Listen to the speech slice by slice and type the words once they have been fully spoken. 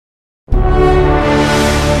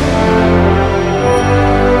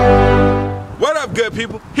up, good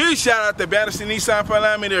people? Huge shout out to Battersea Nissan for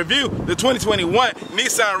allowing me to review the 2021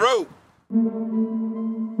 Nissan Rogue.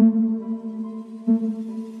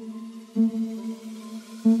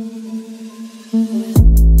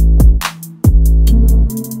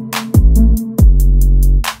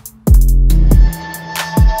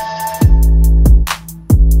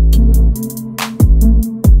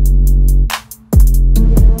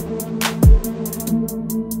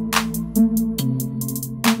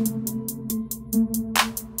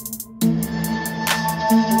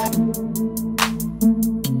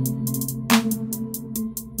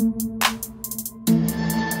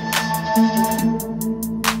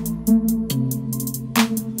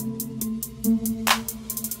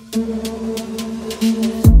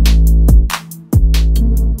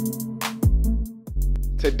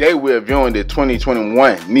 Today we're viewing the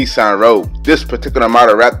 2021 Nissan Rogue. This particular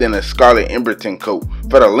model wrapped in a scarlet Emberton coat.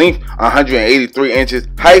 For the length, 183 inches,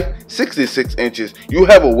 height 66 inches. You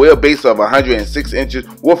have a wheelbase of 106 inches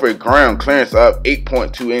with a ground clearance of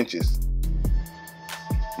 8.2 inches.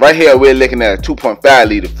 Right here we're looking at a 2.5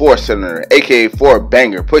 liter 4-cylinder, aka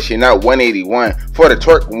 4-banger, pushing out 181. For the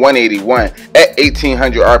torque, 181 at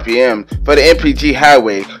 1800 RPM. For the MPG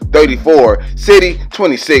highway, 34, city,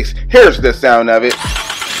 26. Here's the sound of it.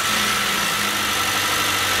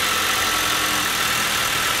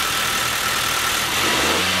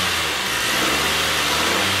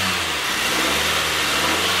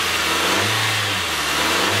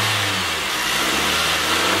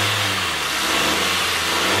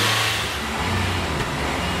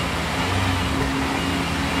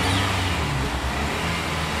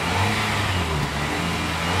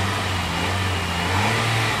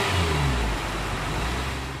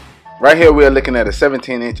 Right here we are looking at a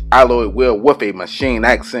 17-inch alloy wheel with a machine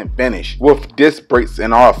accent finish with disc brakes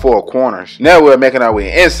in all four corners. Now we're making our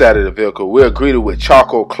way inside of the vehicle. We're greeted with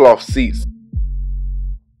charcoal cloth seats.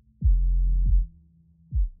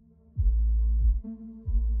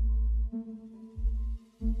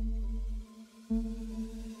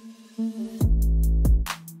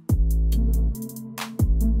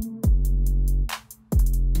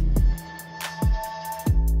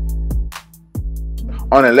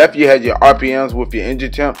 On the left you have your RPMs with your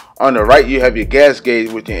engine temp. On the right you have your gas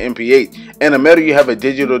gauge with your MPH. In the middle you have a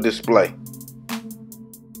digital display.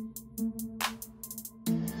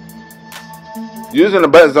 Using the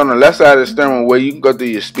buttons on the left side of the steering wheel, you can go through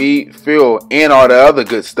your speed, fuel, and all the other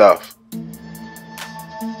good stuff.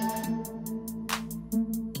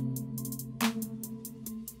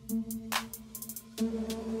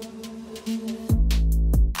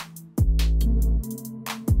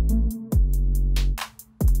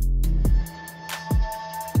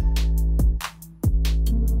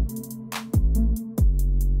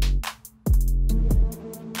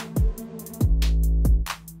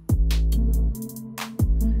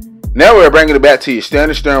 Now we're bringing it back to your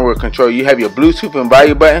standard steering wheel control. You have your Bluetooth and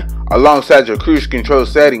volume button alongside your cruise control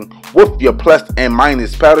setting with your plus and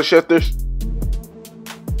minus paddle shifters.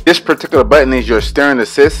 This particular button is your steering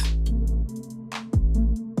assist.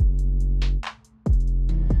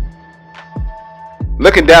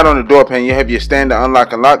 Looking down on the door pane, you have your standard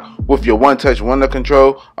unlock and lock with your one-touch window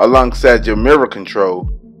control alongside your mirror control.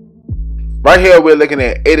 Right here we're looking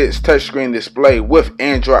at 8-inch touchscreen display with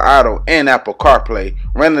Android Auto and Apple CarPlay,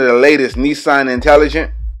 running the latest Nissan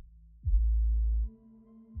Intelligent.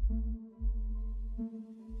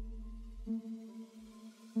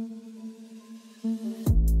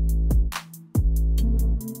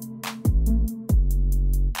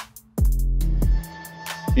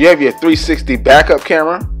 You have your 360 backup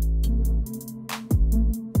camera.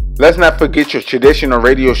 Let's not forget your traditional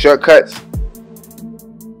radio shortcuts.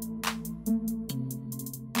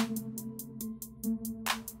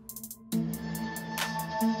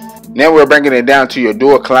 Now we're bringing it down to your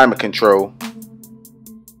dual climate control.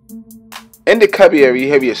 In the cubby area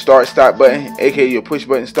you have your start stop button, aka your push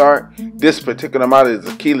button start. This particular model is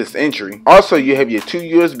a keyless entry. Also you have your 2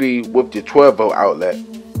 USB with your 12-volt outlet.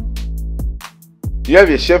 You have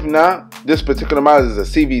your shift knob. This particular model is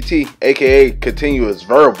a CVT, aka continuous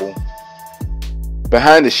variable.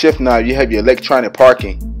 Behind the shift knob you have your electronic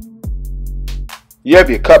parking. You have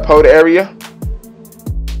your cup holder area.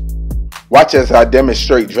 Watch as I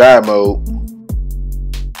demonstrate drive mode.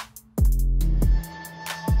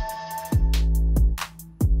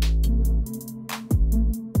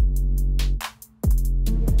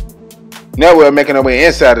 Now we're making our way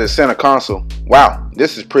inside of the center console. Wow,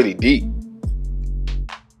 this is pretty deep.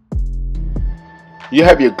 You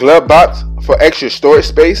have your glove box for extra storage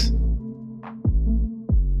space.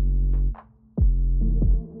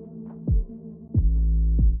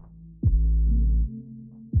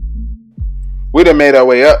 We done made our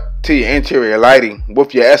way up to your interior lighting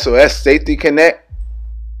with your SOS safety connect.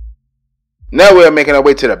 Now we are making our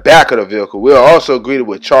way to the back of the vehicle. We are also greeted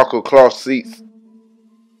with charcoal cloth seats.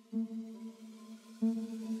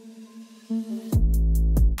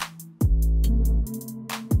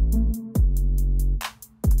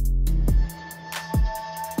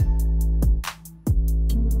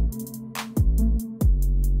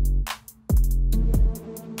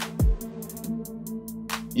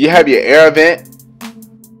 You have your air vent.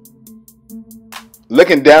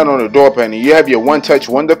 Looking down on the door panel, you have your one-touch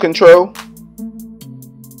window control.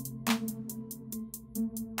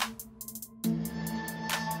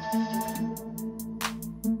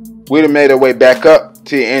 We done made our way back up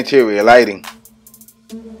to your interior lighting.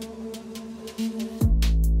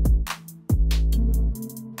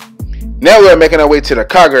 Now we're making our way to the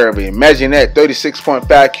cargo area. Imagine that,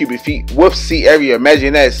 36.5 cubic feet. With seat area,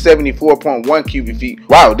 imagine that, 74.1 cubic feet.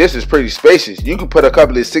 Wow, this is pretty spacious. You can put a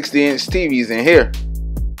couple of 60-inch TVs in here.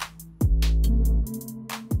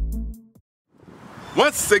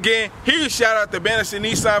 Once again, huge shout out to Bannister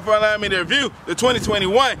Nissan for allowing me to review the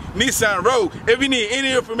 2021 Nissan Rogue. If you need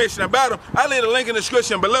any information about them, I'll leave a link in the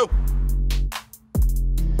description below.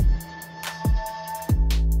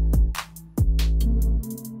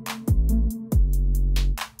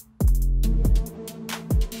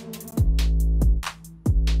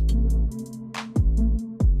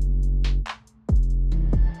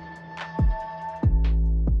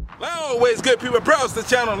 Like always, good people, browse the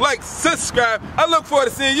channel, like, subscribe. I look forward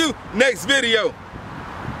to seeing you next video.